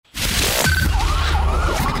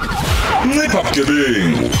Ncipha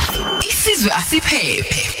Bugebengu Sizwa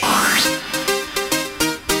asiphephe.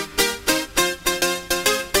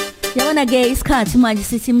 Yabona ke isikhathi manje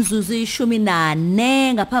sithi imzuzu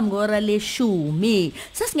 14 ngaphambi kwehora le10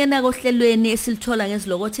 sesingena kohlelweni esilithola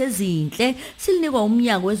ngezilokothe ezinhle silinikwa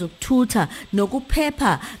umnyango wezokuthutha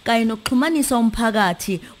nokuphepha kanye nokuxhumanisa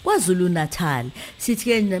umphakathi kwaZulu Natal. Sithi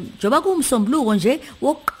ke njoba kumsombuluko nje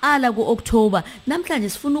wokuqala kuOctober namhlanje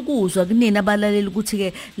sifuna ukuzwa kunina abalaleli ukuthi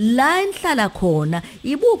ke la enhlala khona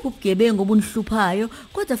ibuphi ubugebengu obunhluphayo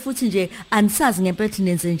kodwa futhi nje anisazi ngempela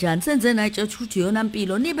nenze njani senze natsho ukuthi yona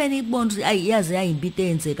impilo nibe nibona ukuthi ayiyazi yayimpilo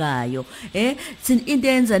enzekayo into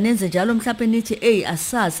enza nenze njalo mhlawumbe nithi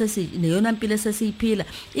asazi sesiyona impilo sesiyiphila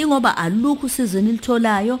ingoba alukho usizini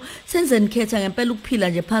litholayo senze nikhetha ngempela ukuphila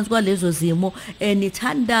nje phansi kwalezo zimo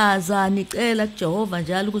nithandaza nicela kuJehova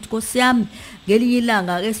njalo ukuthi Nkosi yami ngelinye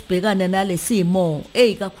ilanga ke sibhekane nalesimo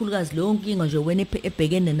kakhulukazi leyo nkinga nje wena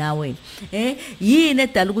ebhekene nawe yini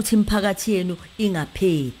edala ukuthi imphakathi yenu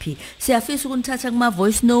ingaphephi. Siyafisa ukunithatha kuma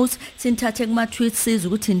voice notes sinithathe kuma tweets siza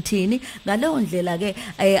ukuthi nithini ngaleyo ndlela ke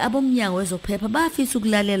abomnyango wezophepha bafisa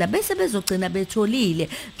ukulalela bese bezogcina betholile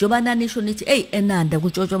njoba nanisho nithi enanda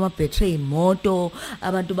kutshotshwa ama battery imoto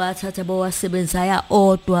abantu bayathatha bawasebenzisa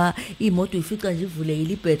odwa imoto ifica nje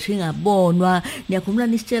ivulekile ibattery ingabonwa niyakhuluma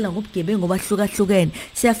nisitshela ngobugebengu obahlukahlukene.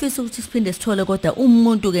 Siyafisa ukuthi siphinde sithole kodwa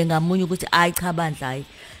umuntu ke ngamunye ukuthi cha bandla hayi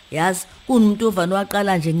yazi kunomuntu ovana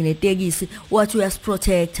waqala nje nginetekisi wathi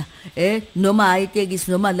uyasiprotector noma hayi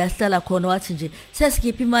itekisi noma la sihlala khona wathi nje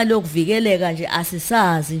sesikhipha imali yokuvikeleka nje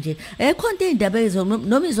asisazi nje khonto indaba ezo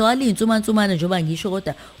noma izwala insumansumane njoba ngisho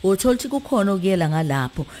kodwa uthola ukuthi kukhona okuyela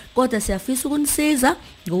ngalapho kodwa siyafisa ukunisiza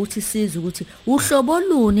ngokuthi siza ukuthi uhlobo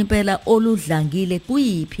luni impela oludlangile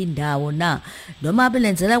kuyiphi indawo na noma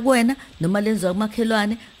abelenzela kuwena noma lenziwa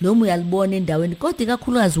kumakhelwane noma uyalibona endaweni kodwa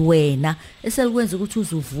ikakhulukazi wena eselikwenza ukuthi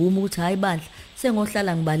uzuvuma ukuthi hayi bandla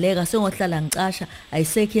sengohlala ngibaleka sengohlala ngicasha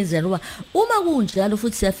ayisekho enzela ngoba uma kunjalo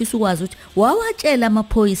futhi siyafisa ukwazi ukuthi wawatshela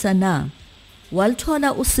amaphoyisa na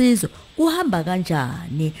walithola usizo kuhamba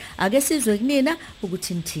kanjani ake sizwe kunina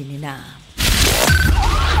ukuthi nithini na.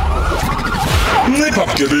 Ncipha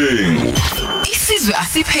Bugebengu Sizwa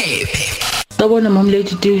asiphephe. Sabona mama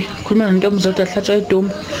lady D khuluma nento mzodwa hlatshwa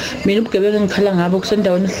idumbu mina ubugebengu engikhala ngabo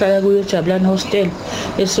kusendaweni esihlala kuyo eJabulani hostel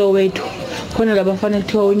eSoweto khona labafana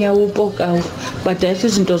kuthiwa unyawo upokawo badayisa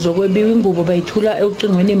izinto zokwebiwa ingubo bayithula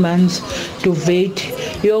ekucingweni imanzi duvet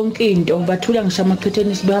yonke into bathula ngisho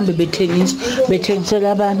amakhetheni behambe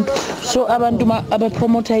bethengisela abantu so abantu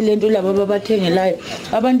abapromoter ilento labo ababathengelayo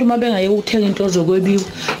abantu mabengaye ukuthenga into zokwebiwa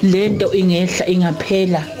lento ingehla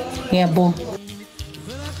ingaphela ngiyabonga.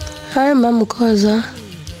 Hayi mama Khoza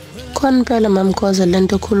khona phela mama Khoza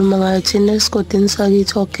lento ekhuluma ngayo thina esigodini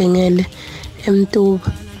sakithi ogengele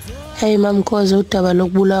eMtuba. Hey mama Khoza udaba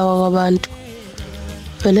lokubulawa kwabantu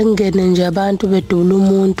vele ngene nje abantu bedula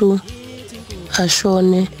umuntu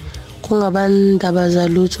ashone kungabandaba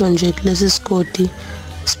zalutho nje kulesi sigodi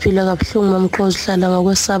siphila kabuhlungu mama Khoza uhlala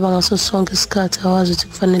ngakwesaba ngaso sonke isikhathi awazi ukuthi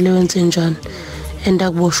kufanele wenze njani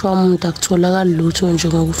endakuboshwa umuntu akutholakala lutho nje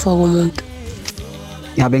ngokufa komuntu.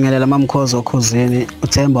 Ngiyabingelela mama Khoza okhuzeni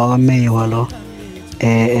uThemba wakaMeyiwa lo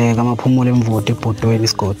kamaphumulo emvoti ebhodweni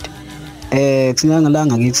isigodi.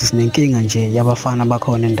 Kusinangalanga ngithi sinenkinga nje yabafana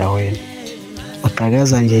bakhona endaweni.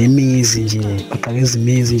 Baqhakeza nje imizi nje baqhakeza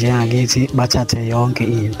imizi nje ngakithi bathathe yonke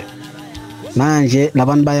into. Manje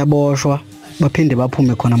labantu bayaboshwa baphinde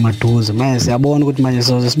baphume khona maduze. Manje siyabona ukuthi manje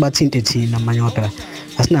soze sibathinte thina manje phela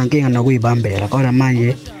asinankinga nokuyibambela kodwa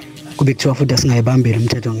manje kube kuthiwa futhi asingayibambeli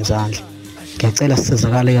umthetho ngezandla. Ngiyacela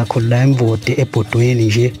sisizakale kakhulu la emvoti ebhodweni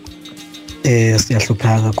nje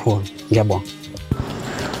siyahlupheka kakhulu. Ngiyabonga.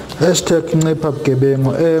 #Ncipha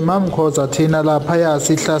Bugebengu mama Khoza thina lapha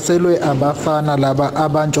yasihlaselwe abafana laba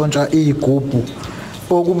abantshontsha izigubhu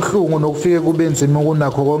okubhlungu nokufike kube nzima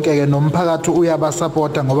kunakho konke ke nomphakathi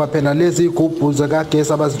uyabasupporta ngoba phela lezi izigubhu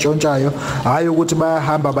zakagesi abazintshontshayo hayi ukuthi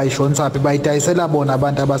bayahamba bayishonsaphi bayidayisela bona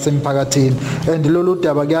abantu abasemphakathini and lolu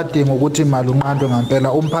daba kuyadinga ukuthi imali unqandwe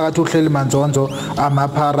ngempela umphakathi uhleli manzonzo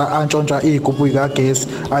amaphara antshontsha izigubhu zikagesi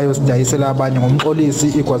ayosidayisela abanye ngomxolisi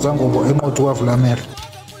igwazangubo enqothu kwaVulamela.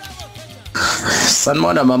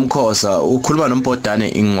 Sanibona mama Khoza ukhuluma noMbodane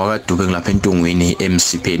ingwakadube ngilapha entungwini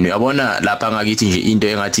eMsipheni. Uyabona lapha ngakithi nje into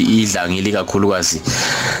engathi idlangile kakhulukazi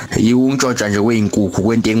yiuntshontsha nje kweinkukhu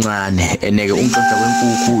kwento encane eneke untshontsha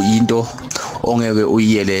kwenkukhu into ongeke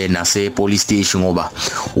uyiyele nase police station ngoba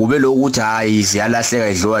ube lokuthi hayi ziyalahleka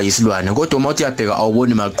idliwa yisilwane kodwa uma uthi uyabheka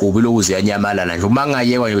awuboni maqhubi lokuze yanyamalala nje uma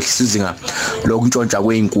ngayekwa nje uhlisa izinga lokuntshontsha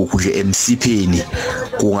kweinkukhu nje eMsipheni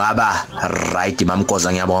kungaba right mama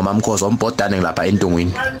Khoza. Ngiyabonga mama Khoza uMbodane ngilapha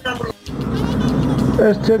entungwini.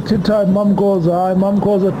 Esithethe time mamkhoza hayi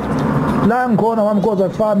mamkhoza la ngikhona mamkhoza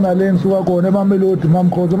kufana nale ngisuka khona eMamelodi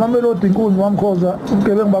mamkhoza Mamelodi inkunzi mamkhoza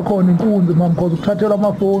ubugebengu bakhona inkunzi mamkhoza ukuthathela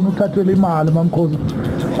amafoni ukuthathela imali mamkhoza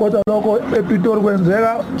kodwa lokho ePitori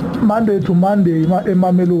kwenzeka Monday to Monday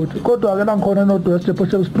eMamelodi kodwa ke la ngikhona noDwest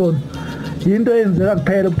Potchefstroom into eyenzeka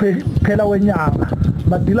kuphela kwenyanga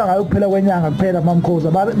badila ngayo kuphela kwenyanga kuphela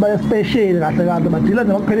mamkhoza baya special kahle kahle badila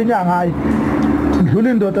nje kuphela inyanga hayi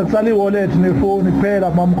ngidlula indoda kusala iwallet nefoni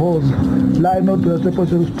kuphela mamkhoza la eNorthwest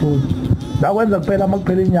Potchefstroom la kwenza kuphela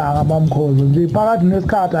makuphela inyanga mamkhoza nje phakathi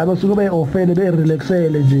nesikhathi abasuke beofele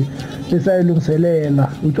berelaxele nje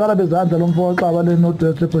besayilungiselela utshwala bezandla lomfo waxaba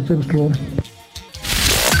leNorthwest Potchefstroom.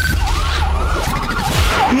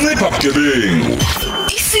 Ncipha Bugebengu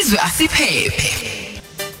Isizwe asiphephe.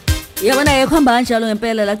 Yabona ekhomba kanjalo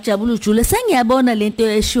ngempela la kujabula ujule sengiyabona lento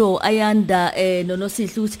eshow ayanda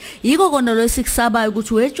noNosihle ukuthi yiko kona lo sikusabayo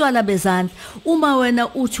ukuthi wetshwala bezandla uma wena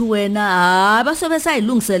uthi wena abasobe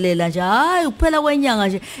sayilungiselela nje hayi ukuphela kwenyanga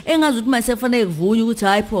nje engazi ukuthi mase kufanele kuvunywe ukuthi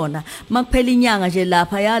hayi phona makuphela inyanga nje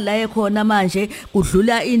lapha yala ekhona manje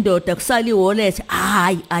kudlula indoda kusala iwallet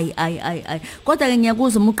hayi kodwa ke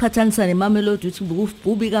ngiyakuza umuqhathanisa neMamelodi uthi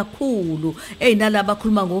bubi kakhulu nalabo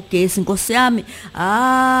akhuluma ngogesi inkosi yami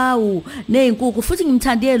nezinkukhu futhi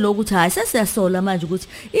ngimthandile lo ukuthi hayi sesiyasola manje ukuthi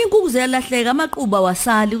izinkukhu ziyalahleka amaqhuba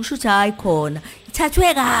wasali kusho ukuthi hayi khona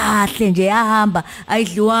ithathwe kahle nje yahamba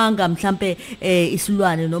ayidliwanga mhlambe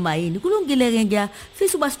isilwane noma yini kulungile ke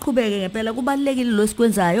ngiyafisa uba siqhubeke ngempela kubalekile lo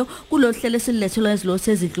sikwenzayo kulohlelo esilethelwa ezilo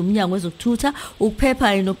sezidla umnyango wezokuthutha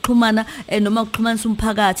ukuphepha nokuxhumana noma ukuxhumanisa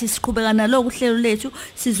umphakathi siqhubeka nalo uhlelo lethu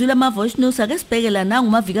sizwile ama voice notes ake sibhekela nangu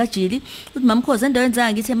mavikajili uthi mamkhoza endaweni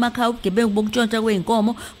zanga ngithi emakhaya ubugebengu bokutshontsha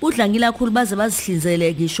kweinkomo budlangile kakhulu baze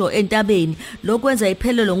bazihlinzele ngisho entabeni lokwenza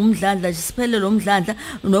iphelelo ngumdlandla nje siphelelo umdlandla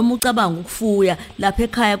noma ucabanga ukufuya lapha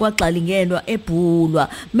ekhaya kwagxala ingenwa ebhulwa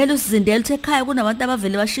kumele usizindele ukuthi ekhaya kunabantu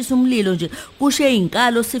abavele bashisa umlilo nje kushe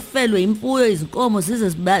izinkalo sifelwe imfuyo izinkomo zize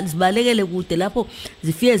zibalekele kude lapho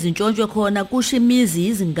zifike zintshontshwe khona kushe imizi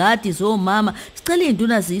izingadi zomama sicela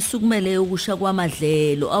induna zisukumele ukusha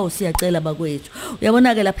kwamadlelo awu siyacela bakwethu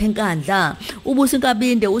uyabona ke lapha enkandla ubusi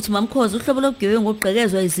inkabinde uthi mamkhoza uhlobo lobugebengu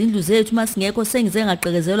ogqekezwa izindlu zethu masingekho sengize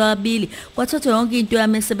ngaqekezelwa kabili kwathathwa yonke into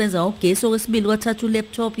yami esebenza ngogesi okwesibili kwathatha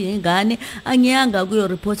laptop yengane angiyanga kuyo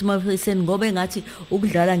report mafiseni ngoba engathi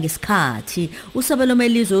ukudlala ngesikhathi usabelo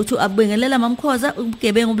melizwe uthi abengelela mamkhoza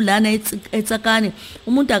ubugebengu obulana etsakane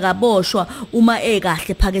umuntu akaboshwa uma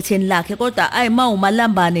kahle phaketheni lakhe kodwa ayima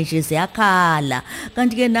umalambane nje ziyakhala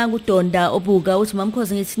kanti ke nangu udonda obuka uthi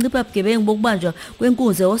mamkhoza ngithi Ncipha Bugebengu bokubanjwa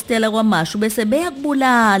kwenkunzi ehostela kwaMashu bese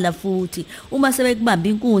beyakubulala futhi uma sebekubamba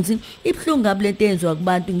inkunzi ibhlungu ngabulento enzwa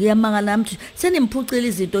kubantu ngiyamanga nami senimphucila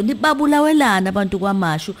izinto nibabulawelana abantu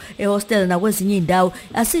kwaMashu ehostela nakwezinye indawo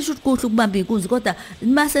asisho ukuthi kuhle ukubamba inkunzi kodwa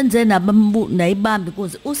masenze nayibamba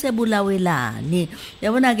inkunzi usebulawelani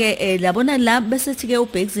yabona ke labona la bese thi ke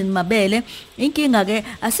uBexin Mabele inkinga ke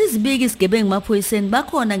asizibiki isigebengu maphoyiseni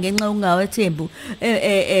bakhona ngenxa ungawethembu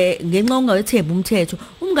ngenxa ungawethembu umthetho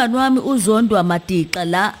umngani wami uzondwa Madiqa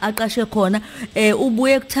la aqashe khona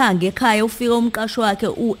ubuye kuthanga ekhaya ufika umqasho wakhe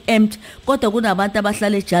uempty kodwa kunabantu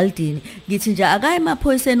abahlala eJaldini ngithi nje akaye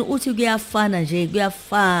emaphoyiseni uthi kuyafana nje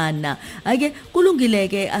kuyafana ake kulungile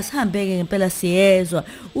ke asihambeke ngempela siyezwa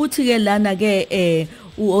uthi ke lana ke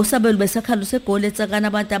usabelo besakhala segoli etsakana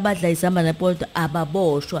abantu abadla izamba nepoto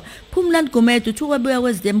ababoshwa Phumlani Gumede uthi kwabuya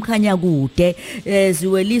kwezinto emkhanya kude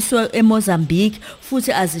ziweliswa eMozambique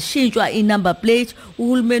futhi azishintshwa inumber plate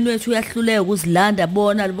uhulumeni wethu uyahluleka ukuzilanda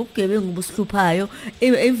bona lobugebengu busihluphayo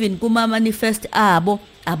even kuma manifest abo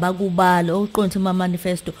abakubala oqonthi ma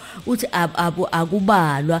manifesto uthi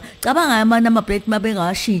akubalwa cabanga ama number plate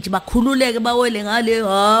mabengawashintshi bakhululeke bawele ngale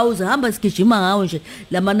hawu zihamba sigijima ngawo nje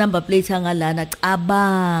lama number plate angalana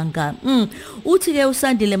cabanga uthi ke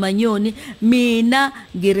uSandile Manyoni mina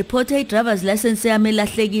ngireport driver's license yami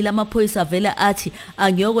elahlekile amaphoyisa vela athi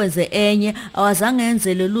angiyokwenze enye awazange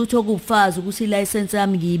enzele lutho okufazi ukuthi license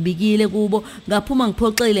yami ngiyibikile kubo ngaphuma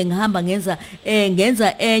ngiphoxele ngihamba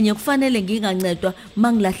ngenza enye kufanele ngingancedwa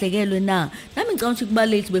ngilahlekelwe na nami ngicabanga ukuthi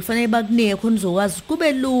kubaleki befanele bakunike khona uzokwazi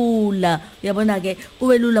kube lula uyabona ke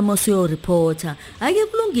kube lula mosiyo reporter ake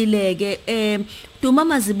kulungile ke Duma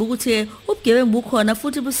Mazibu ukuthi ubugebengu bukhona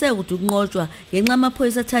futhi busekude ukunqotshwa ngenxa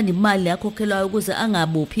amaphoyisa athanda imali yakhokhelwayo ukuze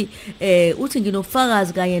angabophi uthi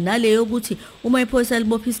nginofakazi kanye naleyo ukuthi uma iphoyisa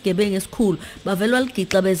libopha isigebengu esikhulu bavela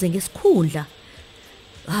waligixa beze ngesikhundla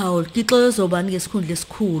hawo ligixo yozobani ngesikhundla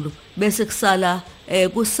esikhulu bese kusala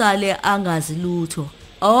kusale angazi lutho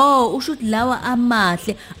Oh, usho ukuthi lawa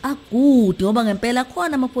amahle agudi ngoba ngempela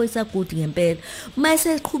khona amaphoyisa agudi ngempela.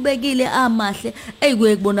 Mayise eqhubekile amahle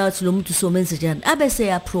eyikuye kubona ukuthi lo muntu somenze njani abese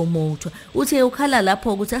ya promote. Uthi ukhala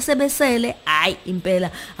lapho ukuthi asebesele hayi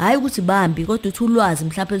impela hayi ukuthi bambi kodwa uthi ulwazi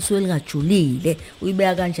mhlawumbe lisuke lingajulile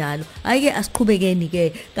uyibeka kanjalo. Ayike asiqhubekeni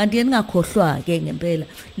ke kanti yeningakhohlwa ke ngempela.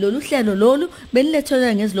 Lolu hlelo lolu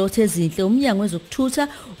belilethwa ngezilothe ezinhle umnyango wezokuthutha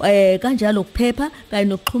kanjalo ukuphepha kanye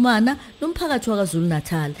nokuxhumana nomphakathi waKwaZulu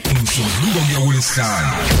Natal. Umsombuluko kuya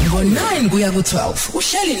kuLesihlanu. Ngo9 kuya ku12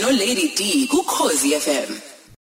 uhleli no Lady D ku Khosi FM.